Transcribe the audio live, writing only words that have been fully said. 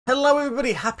Hello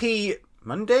everybody, happy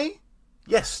Monday?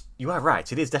 Yes, you are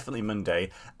right, it is definitely Monday.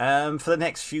 For the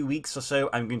next few weeks or so,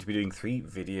 I'm going to be doing 3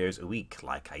 videos a week,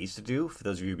 like I used to do, for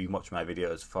those of you who've been watching my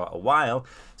videos for a while,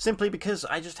 simply because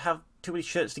I just have too many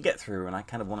shirts to get through and I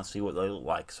kind of want to see what they look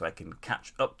like so I can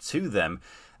catch up to them.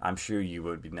 I'm sure you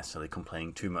won't be necessarily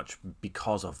complaining too much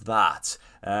because of that.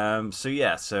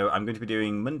 So I'm going to be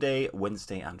doing Monday,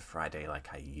 Wednesday and Friday like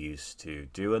I used to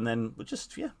do, and then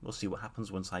we'll see what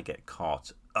happens once I get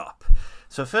caught up.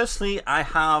 So firstly, I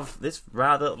have this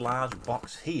rather large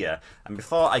box here, and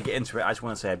before I get into it, I just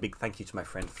want to say a big thank you to my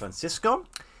friend Francisco.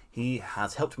 He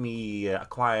has helped me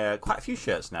acquire quite a few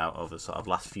shirts now over the sort of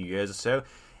last few years or so.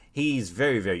 He's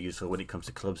very, very useful when it comes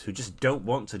to clubs who just don't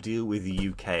want to deal with the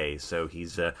UK. So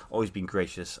he's always been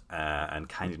gracious and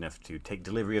kind enough to take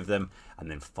delivery of them and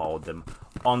then forward them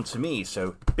on to me.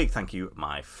 So big thank you,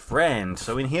 my friend.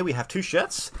 So in here we have 2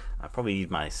 shirts. I probably need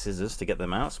my scissors to get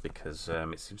them out because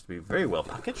it seems to be very well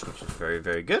packaged, which is very,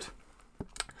 very good.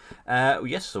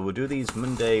 Yes, so we'll do these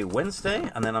Monday, Wednesday,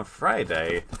 and then on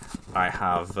Friday I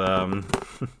have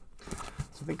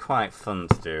something quite fun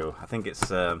to do. I think it's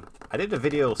I did a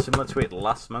video similar to it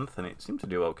last month and it seemed to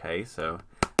do okay, so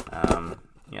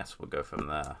yes, we'll go from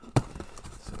there.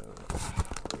 So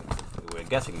we're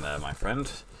getting there, my friend.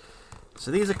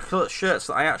 So these are shirts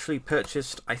that I actually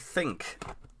purchased, I think,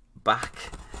 back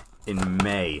in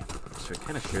May. So it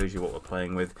kind of shows you what we're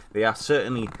playing with. They are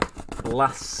certainly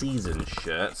last season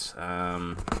shirts,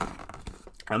 and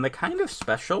they're kind of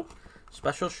special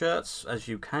shirts, as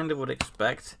you kind of would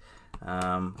expect.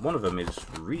 One of them is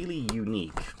really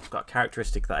unique. It's got a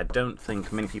characteristic that I don't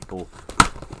think many people,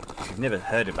 if you've never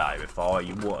heard about it before,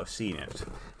 you won't have seen it.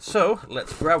 So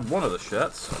let's grab one of the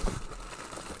shirts,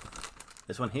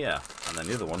 this one here, and then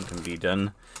the other one can be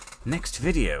done next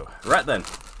video. Right then,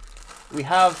 we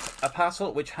have a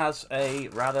parcel which has a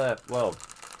rather, well,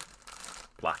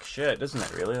 black shirt, doesn't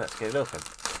it really? Let's get it open.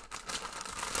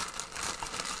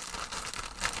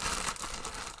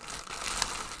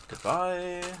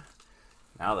 Goodbye.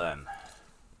 Now then,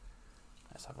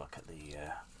 let's have a look at the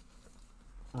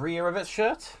rear of its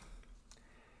shirt.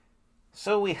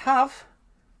 So we have,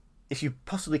 if you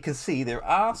possibly can see, there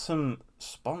are some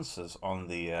sponsors on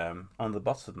the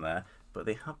bottom there, but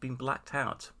they have been blacked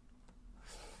out.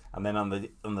 And then on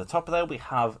the top of there we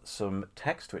have some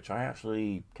text, which I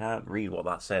actually can't read what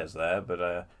that says there,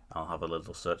 but I'll have a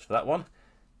little search for that one.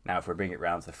 Now if we bring it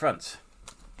round to the front,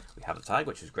 we have the tag,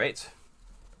 which is great.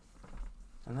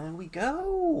 And there we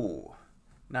go.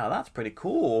 Now that's pretty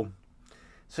cool.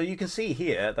 So you can see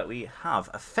here that we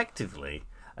have effectively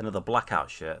another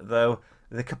blackout shirt, though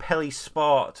the Capelli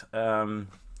Sport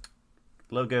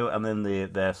logo and then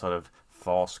their sort of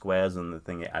 4 squares and the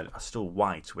thing are still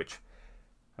white, which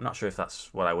I'm not sure if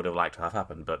that's what I would have liked to have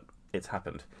happened, but it's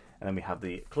happened. And then we have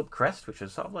the club crest, which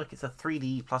is sort of like it's a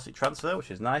 3D plastic transfer,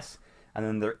 which is nice. And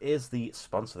then there is the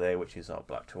sponsor there, which is all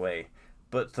blacked away.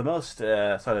 But the most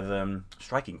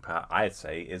striking part, I'd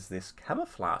say, is this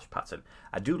camouflage pattern.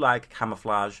 I do like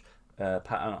camouflage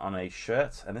pattern on a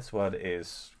shirt, and this one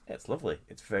it's lovely.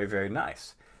 It's very, very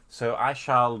nice. So I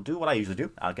shall do what I usually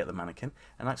do. I'll get the mannequin,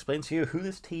 and I'll explain to you who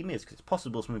this team is, because it's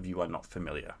possible some of you are not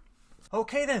familiar.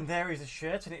 Okay then, there is a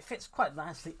shirt, and it fits quite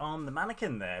nicely on the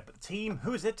mannequin there. But the team,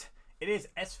 who is it? It is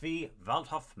SV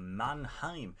Waldhof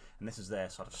Mannheim, and this is their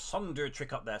sort of Sonder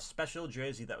trick up, their special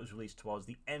jersey that was released towards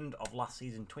the end of last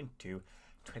season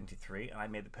 22-23, and I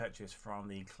made the purchase from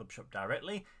the club shop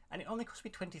directly, and it only cost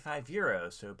me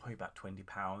 €25, so probably about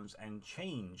 £20 and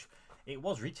change. It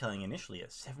was retailing initially at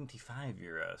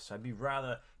 €75, so I'd be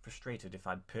rather frustrated if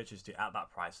I'd purchased it at that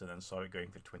price and then saw it going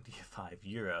for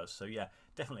 €25. So yeah,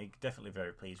 definitely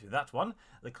very pleased with that one.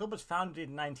 The club was founded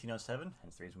in 1907,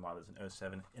 hence the reason why there's an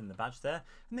 07 in the badge there,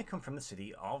 and they come from the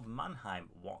city of Mannheim.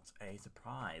 What a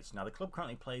surprise. Now the club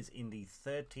currently plays in the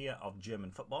 3rd tier of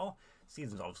German football.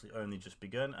 Season's obviously only just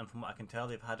begun, and from what I can tell,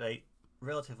 they've had a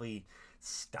relatively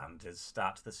standard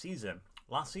start to the season.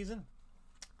 Last season,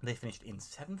 they finished in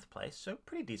 7th place, so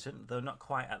pretty decent, though not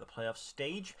quite at the playoff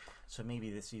stage. So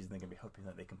maybe this season they're going to be hoping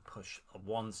that they can push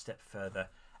one step further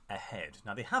ahead.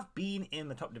 Now they have been in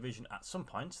the top division at some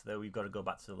point, though we've got to go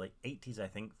back to the late 80s, I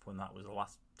think, when that was the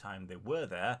last time they were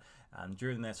there. And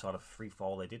during their sort of free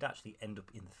fall, they did actually end up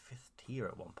in the 5th tier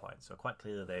at one point. So quite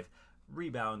clearly they've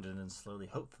rebounded and slowly,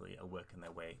 hopefully, are working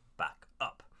their way back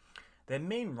up. Their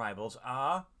main rivals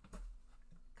are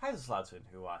Kaiserslautern,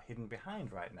 who are hidden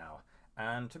behind right now.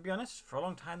 And to be honest, for a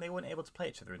long time they weren't able to play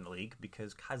each other in the league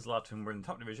because Kaiserslautern were in the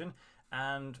top division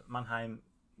and Mannheim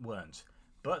weren't.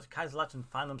 But Kaiserslautern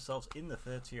found themselves in the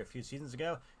 3rd tier a few seasons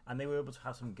ago, and they were able to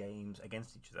have some games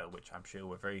against each other, which I'm sure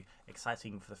were very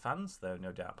exciting for the fans, though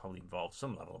no doubt probably involved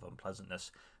some level of unpleasantness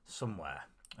somewhere.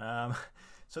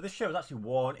 So this shirt was actually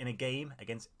worn in a game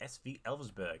against SV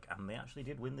Elversberg, and they actually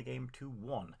did win the game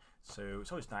 2-1. So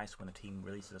it's always nice when a team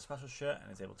releases a special shirt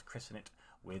and is able to christen it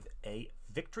with a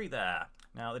victory there.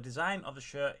 Now, the design of the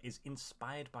shirt is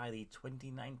inspired by the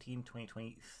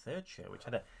 2019-2020 third shirt, which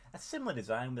had a similar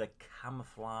design with a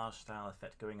camouflage style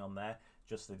effect going on there.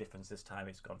 Just the difference this time,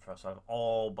 it's gone for a sort of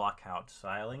all blackout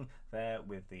styling there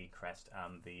with the crest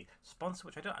and the sponsor,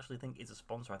 which I don't actually think is a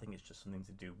sponsor. I think it's just something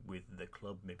to do with the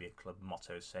club, maybe a club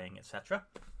motto saying, etc.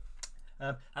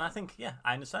 And I think, yeah,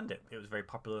 I understand it. It was very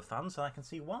popular with fans, and I can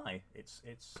see why. It's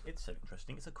so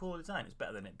interesting. It's a cool design. It's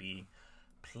better than it being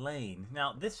plain.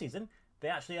 Now, this season, they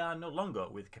actually are no longer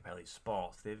with Capelli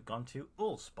Sports. They've gone to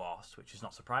Ull Sports, which is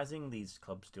not surprising. These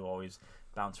clubs do always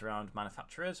bounce around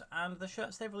manufacturers, and the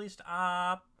shirts they've released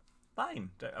are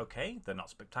fine. They're okay. They're not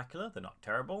spectacular. They're not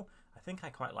terrible. I think I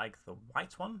quite like the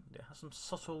white one. It has some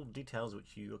subtle details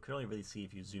which you can only really see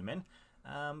if you zoom in,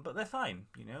 but they're fine.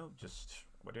 You know, just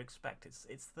what do you expect?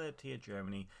 It's third tier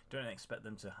Germany. Don't expect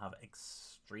them to have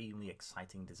extremely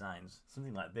exciting designs.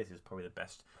 Something like this is probably the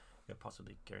best you're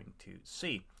possibly going to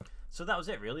see. So that was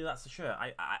it, really. That's the shirt.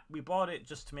 We bought it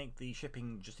just to make the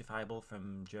shipping justifiable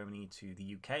from Germany to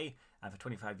the UK, and for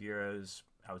 €25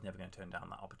 I was never going to turn down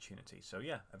that opportunity. So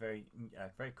yeah, a very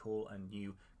cool and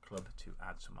new club to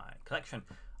add to my collection.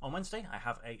 On Wednesday I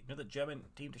have another German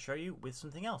team to show you with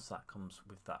something else that comes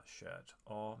with that shirt,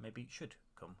 or maybe should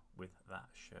come with that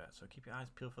shirt. So keep your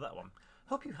eyes peeled for that one.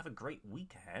 Hope you have a great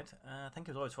week ahead. Thank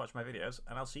you as always for watching my videos,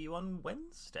 and I'll see you on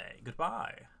Wednesday.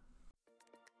 Goodbye.